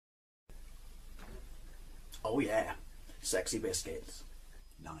Oh yeah, sexy biscuits.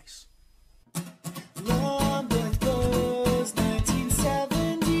 Nice. Long was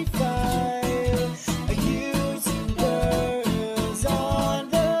 1975. A YouTuber is on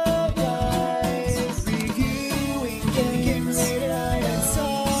the rise. Reviewing games late at night and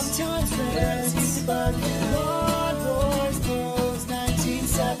sometimes friends used to bug him. Long was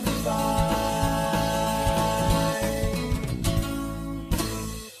 1975.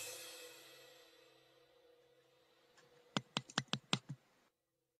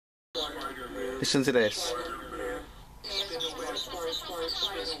 Listen to this.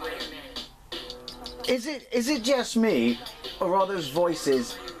 Is it just me, or are those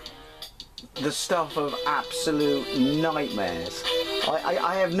voices the stuff of absolute nightmares?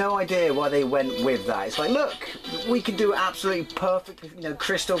 I have no idea why they went with that. It's like, look, we can do absolutely perfect, you know,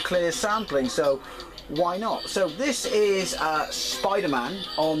 crystal clear sampling, so why not? So this is Spider-Man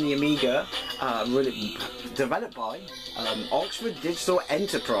on the Amiga, really developed by Oxford Digital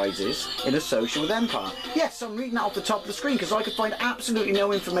Enterprises in association with Empire. Yes, I'm reading that off the top of the screen because I could find absolutely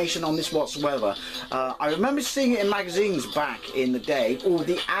no information on this whatsoever. I remember seeing it in magazines back in the day, or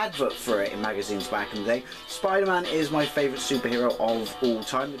the advert for it in magazines back in the day. Spider-Man is my favourite superhero of all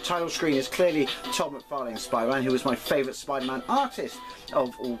time. The title screen is clearly Todd McFarlane's Spider-Man, who is my favourite Spider-Man artist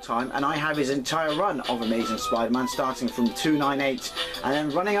of all time, and I have his entire run of Amazing Spider-Man, starting from 298 and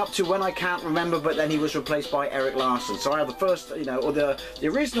then running up to when I can't remember, but then he was replaced by Eric Larson. So I have the first, you know, or the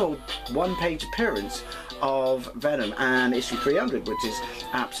original one-page appearance of Venom and issue 300, which is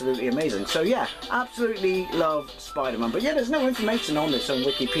absolutely amazing. So yeah, absolutely love Spider-Man. But yeah, there's no information on this on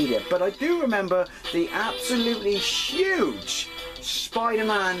Wikipedia, but I do remember the absolutely huge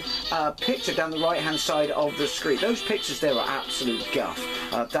Spider-Man picture down the right hand side of the screen. Those pictures there are absolute guff.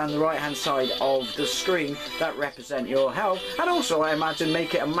 Down the right hand side of the screen that represent your health, and also I imagine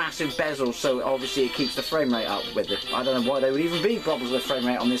make it a massive bezel so obviously it keeps the frame rate up with it. I don't know why there would even be problems with the frame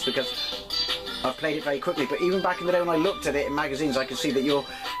rate on this, because I've played it very quickly, but even back in the day when I looked at it in magazines, I could see that your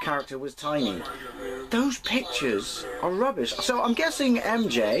character was tiny. Those pictures are rubbish. So I'm guessing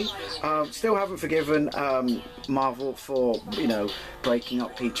MJ still haven't forgiven Marvel for, you know, breaking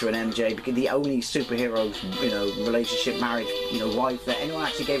up Peter and MJ, because the only superhero, you know, relationship, marriage, you know, wife that anyone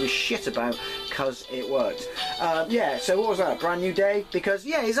actually gave a shit about, because it worked. Yeah, so what was that? Brand New Day? Because,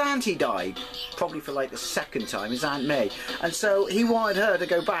 yeah, his auntie died, probably for like the second time, his Aunt May. And so he wanted her to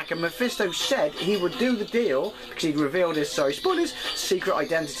go back, and Mephisto said he would do the deal, because he'd revealed his, sorry, spoilers, secret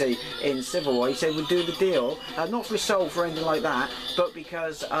identity in Civil War. He said we'd do the deal, not for soul for anything like that, but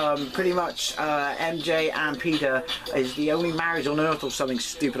because pretty much MJ and Peter is the only marriage on Earth or something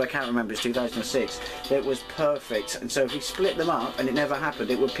stupid, I can't remember, it's 2006, that was perfect. And so if we split them up and it never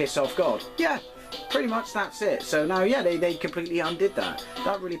happened, it would piss off God. Yeah, pretty much that's it. So now, yeah, they completely undid that.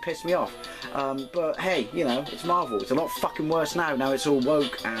 That really pissed me off. But hey, you know, it's Marvel. It's a lot fucking worse now. Now it's all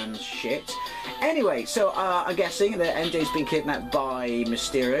woke and shit. Anyway, so I'm guessing that MJ's been kidnapped by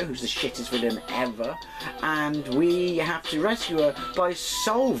Mysterio, who's the shittest villain ever, and we have to rescue her by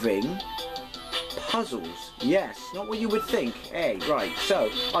solving puzzles. Yes, not what you would think. Hey, right, so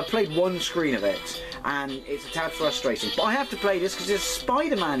I played one screen of it, and it's a tad frustrating, but I have to play this because it's a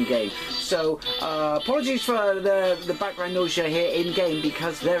Spider-Man game. So apologies for the background noise you hear in-game,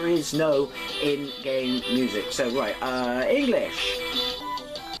 because there is no in-game music. So right, English.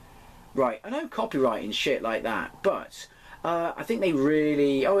 Right, I know copyright and shit like that, but I think they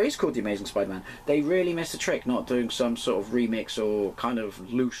really... Oh, it is called The Amazing Spider-Man. They really missed a trick not doing some sort of remix or kind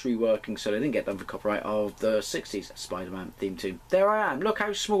of loose reworking, so they didn't get done for copyright, of the 60s Spider-Man theme tune. There I am. Look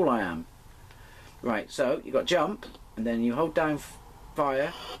how small I am. Right, so you got jump, and then you hold down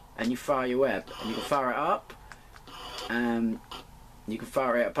fire, and you fire your web, and you can fire it up, and you can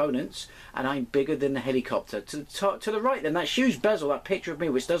fire at opponents, and I'm bigger than the helicopter. To the right then, that huge bezel, that picture of me,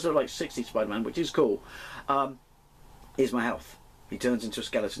 which does look like 60s Spider-Man, which is cool, is my health. He turns into a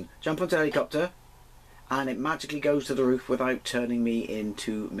skeleton. Jump onto the helicopter, and it magically goes to the roof without turning me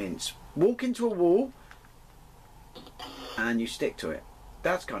into mince. Walk into a wall, and you stick to it.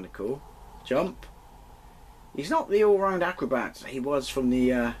 That's kind of cool. Jump. He's not the all-round acrobat he was from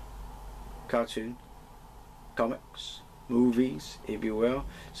the cartoon, comics, movies, if you will.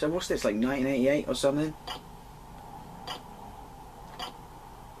 So what's this, like 1988 or something?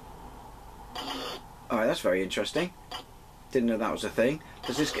 Alright, that's very interesting. Didn't know that was a thing.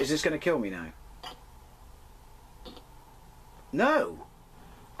 Is this going to kill me now? No!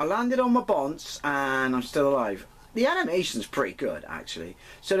 I landed on my bonce and I'm still alive. The animation's pretty good, actually.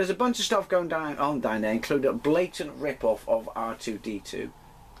 So there's a bunch of stuff going down there, including a blatant rip-off of R2-D2.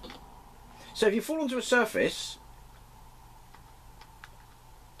 So if you fall onto a surface,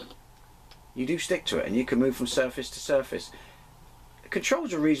 You do stick to it, and you can move from surface to surface. The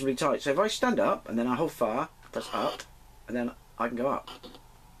controls are reasonably tight, so if I stand up and then I hold fire, press up, and then I can go up.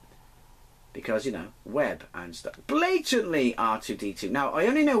 Because, you know, web and stuff. Blatantly R2-D2. Now, I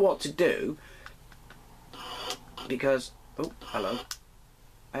only know what to do because... Oh, hello.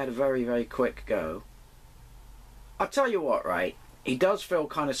 I had a very, very quick go. I'll tell you what, right? He does feel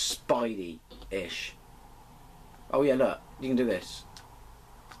kind of Spidey-ish. Oh, yeah, look. You can do this.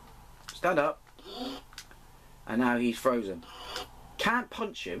 Stand up. And now he's frozen. Can't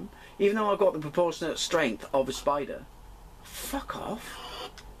punch him, even though I've got the proportionate strength of a spider. Fuck off.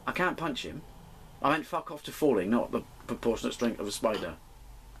 I can't punch him. I meant fuck off to falling, not the proportionate strength of a spider.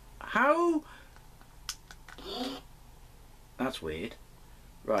 How? That's weird.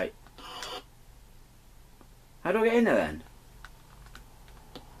 Right. How do I get in there then?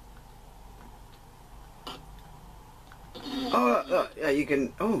 Oh, look, yeah, you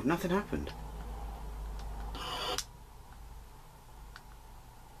can... Oh, nothing happened.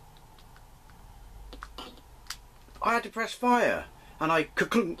 I had to press fire. And I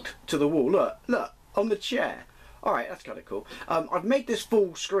clunked to the wall. Look, look, on the chair. Alright, that's kind of cool. I've made this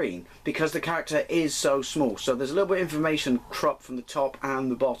full screen because the character is so small. So there's a little bit of information cropped from the top and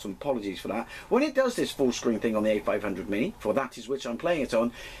the bottom. Apologies for that. When it does this full screen thing on the A500 Mini, for that is which I'm playing it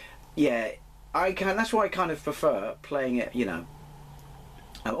on, yeah, that's why I kind of prefer playing it, you know.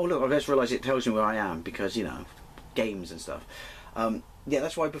 Oh look, I just realised it tells me where I am because, you know, games and stuff. Yeah,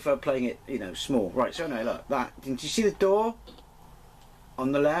 that's why I prefer playing it, you know, small. Right, so no, look, that. Did you see the door?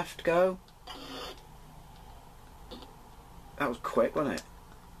 On the left, go. That was quick, wasn't it?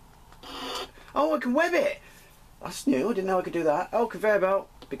 Oh, I can web it! That's new, I didn't know I could do that. Oh, conveyor belt,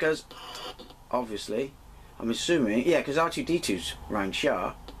 because, obviously, I'm assuming, yeah, because R2-D2's round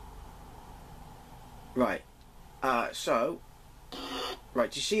sharp. Right, so, right,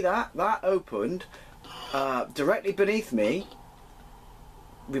 do you see that? That opened directly beneath me,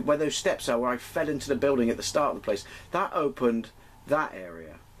 where those steps are, where I fell into the building at the start of the place. That opened that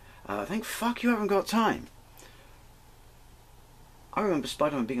area. Thank fuck you haven't got time. I remember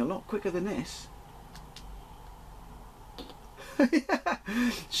Spider-Man being a lot quicker than this. Yeah,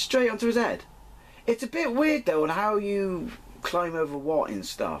 straight onto his head. It's a bit weird though on how you climb over what and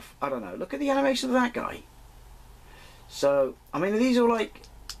stuff. I don't know. Look at the animation of that guy. So, I mean, are these all like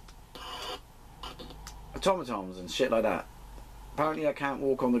automatons and shit like that? Apparently I can't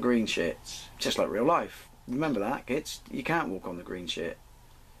walk on the green shits. Just like real life. Remember that, kids? You can't walk on the green shit.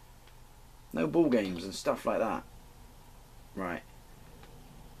 No ball games and stuff like that. Right.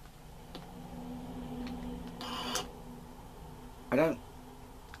 I don't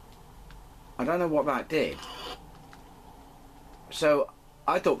know what that did. So,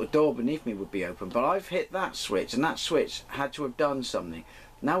 I thought the door beneath me would be open, but I've hit that switch, and that switch had to have done something.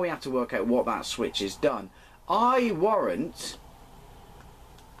 Now we have to work out what that switch has done. I warrant...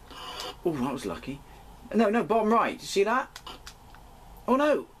 Oh, that was lucky. No, no, bottom right. You see that? Oh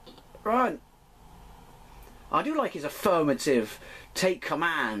no! Run! I do like his affirmative, take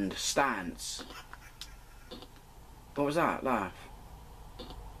command stance. What was that? Laugh.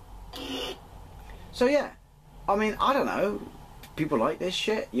 So yeah, I mean, I don't know. People like this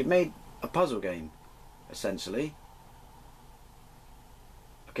shit. You've made a puzzle game, essentially.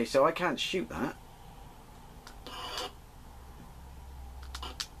 Okay, so I can't shoot that.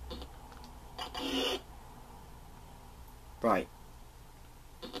 Right.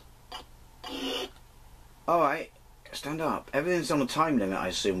 Alright, stand up. Everything's on a time limit, I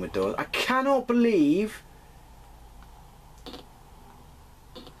assume, with doors. I cannot believe...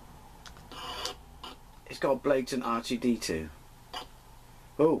 It's got a blatant R2-D2.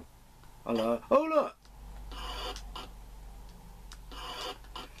 Oh. Hello. Oh, look!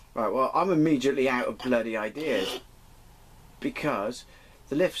 Right, well, I'm immediately out of bloody ideas. Because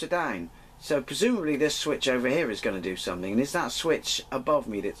the lifts are down. So presumably this switch over here is going to do something. And is that switch above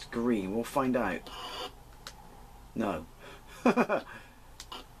me that's green? We'll find out. No.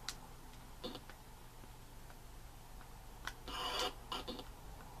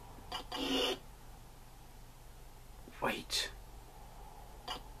 Wait.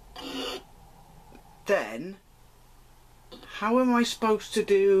 Then, how am I supposed to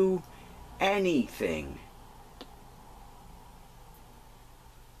do anything?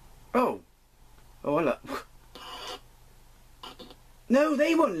 Oh. Oh, hello. No,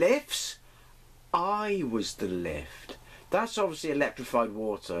 they weren't lifts. I was the lift. That's obviously electrified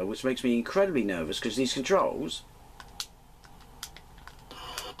water, which makes me incredibly nervous because these controls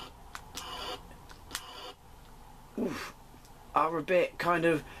are a bit kind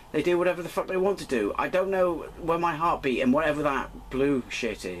of, they do whatever the fuck they want to do. I don't know where my heart beat and whatever that blue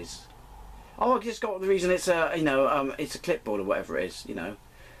shit is. Oh, I just got the reason it's a, you know, it's a clipboard or whatever it is, you know,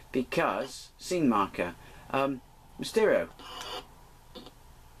 because scene marker, Mysterio.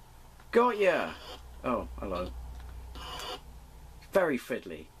 Got ya. Oh, hello. Very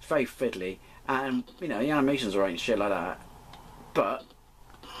fiddly. It's very fiddly, and you know the animation's alright and shit like that, but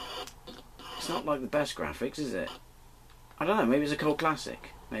it's not like the best graphics, is it? I don't know. Maybe it's a cult classic.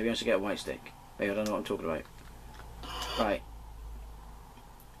 Maybe I should get a white stick. Maybe I don't know what I'm talking about. Right.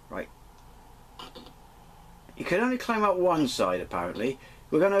 Right. You can only climb up one side, apparently.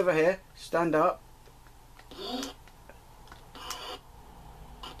 We're going over here. Stand up.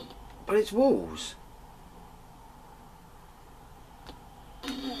 But it's walls.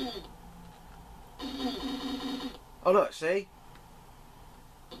 Oh look, see?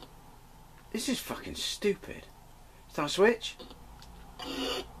 This is fucking stupid. Is that a switch?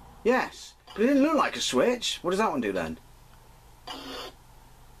 Yes. But it didn't look like a switch. What does that one do then?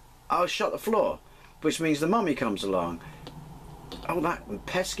 I'll shut the floor. Which means the mummy comes along. Oh, that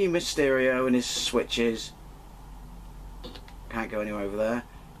pesky Mysterio and his switches. Can't go anywhere over there.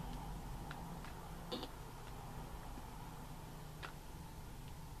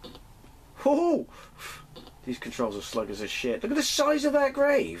 Oh! These controls are sluggish as shit. Look at the size of that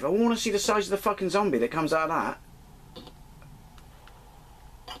grave. I want to see the size of the fucking zombie that comes out of that.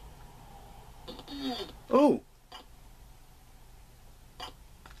 Oh!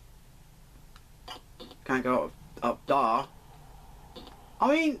 Can't go up there.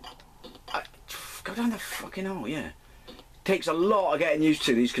 I mean, go down the fucking hole, yeah. Takes a lot of getting used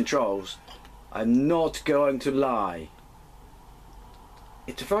to these controls. I'm not going to lie.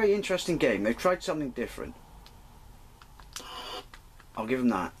 It's a very interesting game. They've tried something different. I'll give them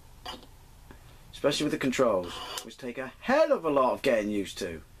that. Especially with the controls, which take a hell of a lot of getting used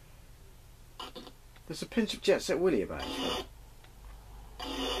to. There's a pinch of Jet Set Willy about it.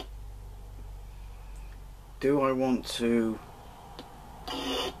 Do I want to...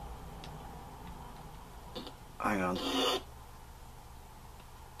 Hang on.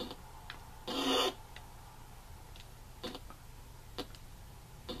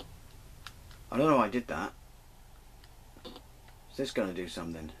 I don't know why I did that. Is this going to do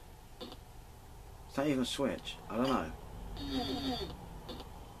something? Is that even a switch? I don't know.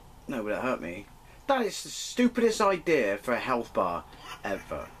 No, but it hurt me. That is the stupidest idea for a health bar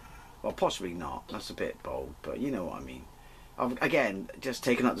ever. Well, possibly not. That's a bit bold, but you know what I mean. I've, again, just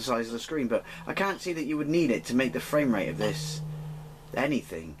taken up the size of the screen, but I can't see that you would need it to make the frame rate of this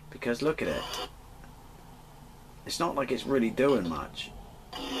anything, because look at it. It's not like it's really doing much.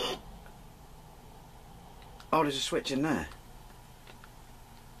 Oh, there's a switch in there.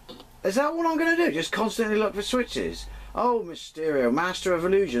 Is that what I'm going to do? Just constantly look for switches? Oh, Mysterio, Master of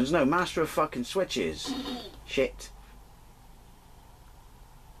Illusions. No, Master of fucking Switches. Shit.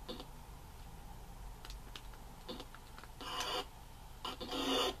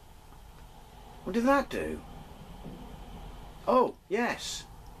 What did that do? Oh, yes.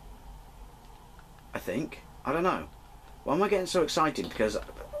 I think. I don't know. Why am I getting so excited? Because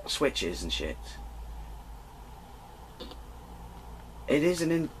switches and shit. It is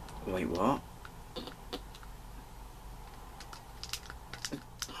an in... Wait, what?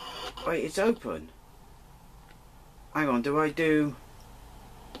 Wait, it's open. Hang on, do I do...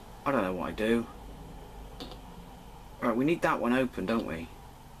 I don't know what I do. Right, we need that one open, don't we?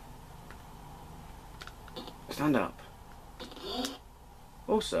 Stand up.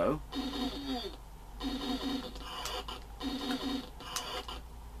 Also...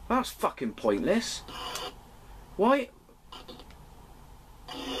 That's fucking pointless. Why...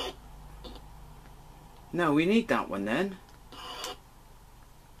 No, we need that one then.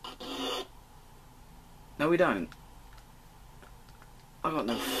 No, we don't. I've got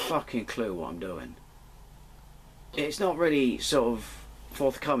no fucking clue what I'm doing. It's not really sort of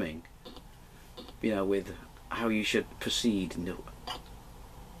forthcoming, you know, with how you should proceed.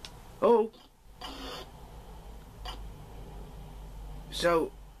 Oh!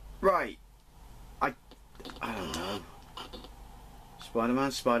 So, right. I don't know.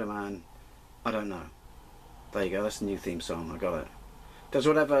 Spider-Man, Spider-Man. I don't know. There you go, that's the new theme song, I got it. Does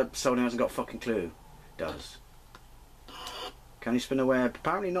whatever Sony hasn't got a fucking clue does. Can you spin a web?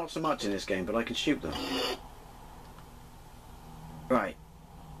 Apparently not so much in this game, but I can shoot them. Right.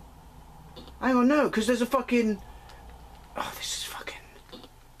 Hang on, no, because there's a fucking... Oh, this is fucking...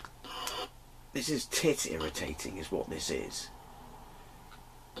 This is tit irritating is what this is.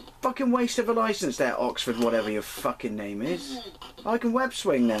 Fucking waste of a license there, Oxford, whatever your fucking name is. I can web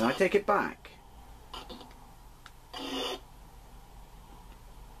swing then, I take it back.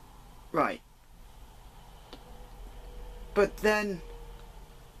 Right. But then...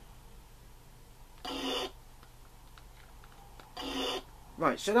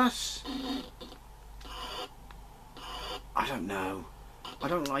 Right, so that's... I don't know. I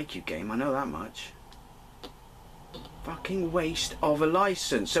don't like you, game, I know that much. Fucking waste of a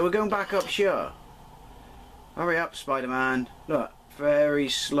license. So we're going back up here. Hurry up, Spider-Man. Look, very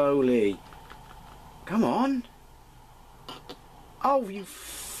slowly. Come on. Oh, you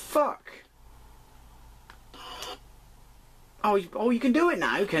fuck. Oh, you can do it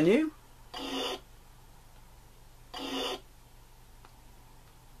now, can you?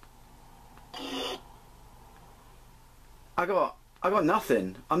 I got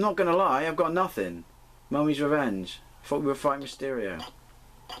nothing. I'm not gonna lie, I've got nothing. Mummy's Revenge. Thought we were fighting Mysterio.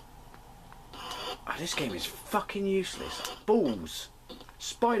 Oh, this game is fucking useless. Balls.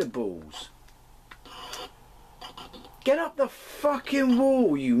 Spider balls. Get up the fucking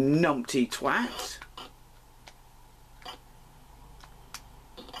wall, you numpty twat.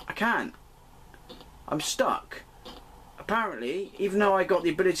 I can't. I'm stuck. Apparently, even though I got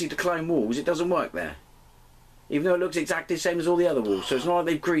the ability to climb walls, it doesn't work there. Even though it looks exactly the same as all the other walls, so it's not like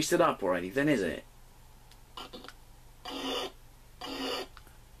they've greased it up or anything, is it?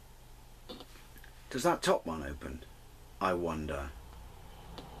 Does that top one open? I wonder.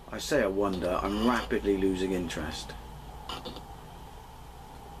 I say I wonder, I'm rapidly losing interest.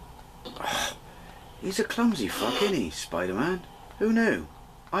 Oh, he's a clumsy fuck, isn't he, Spider-Man? Who knew?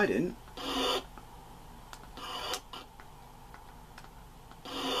 I didn't.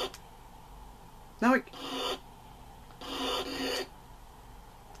 Now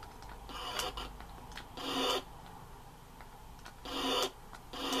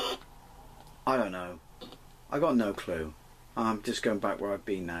I don't know. I got no clue. I'm just going back where I've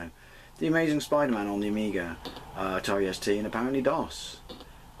been now. The Amazing Spider-Man on the Amiga, Atari ST, and apparently DOS.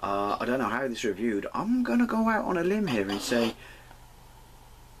 I don't know how this reviewed. I'm going to go out on a limb here and say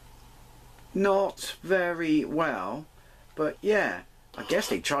not very well, but yeah, I guess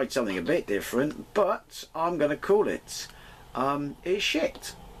they tried something a bit different, but I'm going to call it it's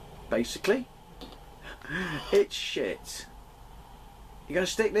shit, basically. It's shit. You going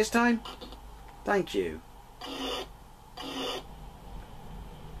to stick this time? Thank you.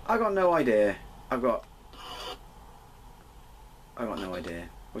 I got no idea. I got no idea.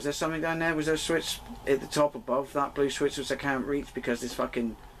 Was there something down there? Was there a switch at the top above that blue switch which I can't reach because this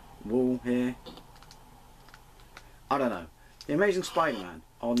fucking wall here? I don't know. The Amazing Spider-Man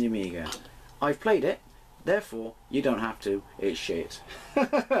on the Amiga. I've played it, therefore you don't have to. It's shit.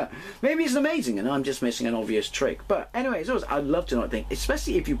 Maybe it's amazing and I'm just missing an obvious trick. But anyway, I'd love to know what you think,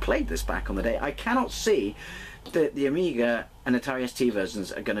 especially if you played this back on the day. I cannot see that the Amiga and Atari ST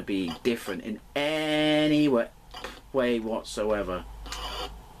versions are going to be different in any way whatsoever.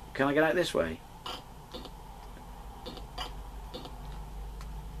 Can I get out this way?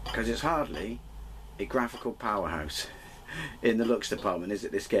 Because it's hardly a graphical powerhouse in the looks department, is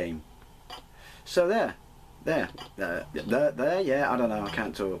it, this game? So there, yeah, I don't know, I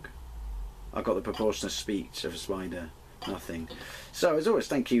can't talk. I've got the proportionate speech of a spider, nothing. So as always,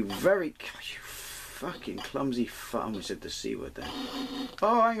 thank you very, you fucking clumsy I almost said the C word there.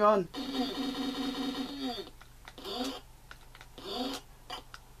 Oh, hang on.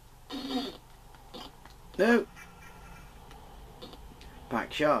 No.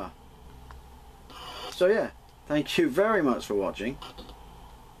 Back here. So yeah, thank you very much for watching.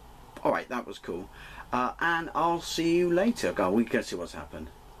 Alright, that was cool. And I'll see you later. Go on, we can see what's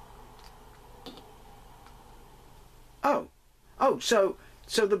happened. Oh, so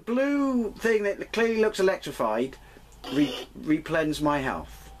the blue thing that clearly looks electrified replens my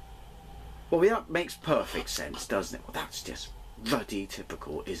health. Well, that makes perfect sense, doesn't it? Well, that's just bloody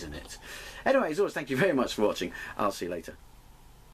typical, isn't it? Anyway, as always, thank you very much for watching. I'll see you later.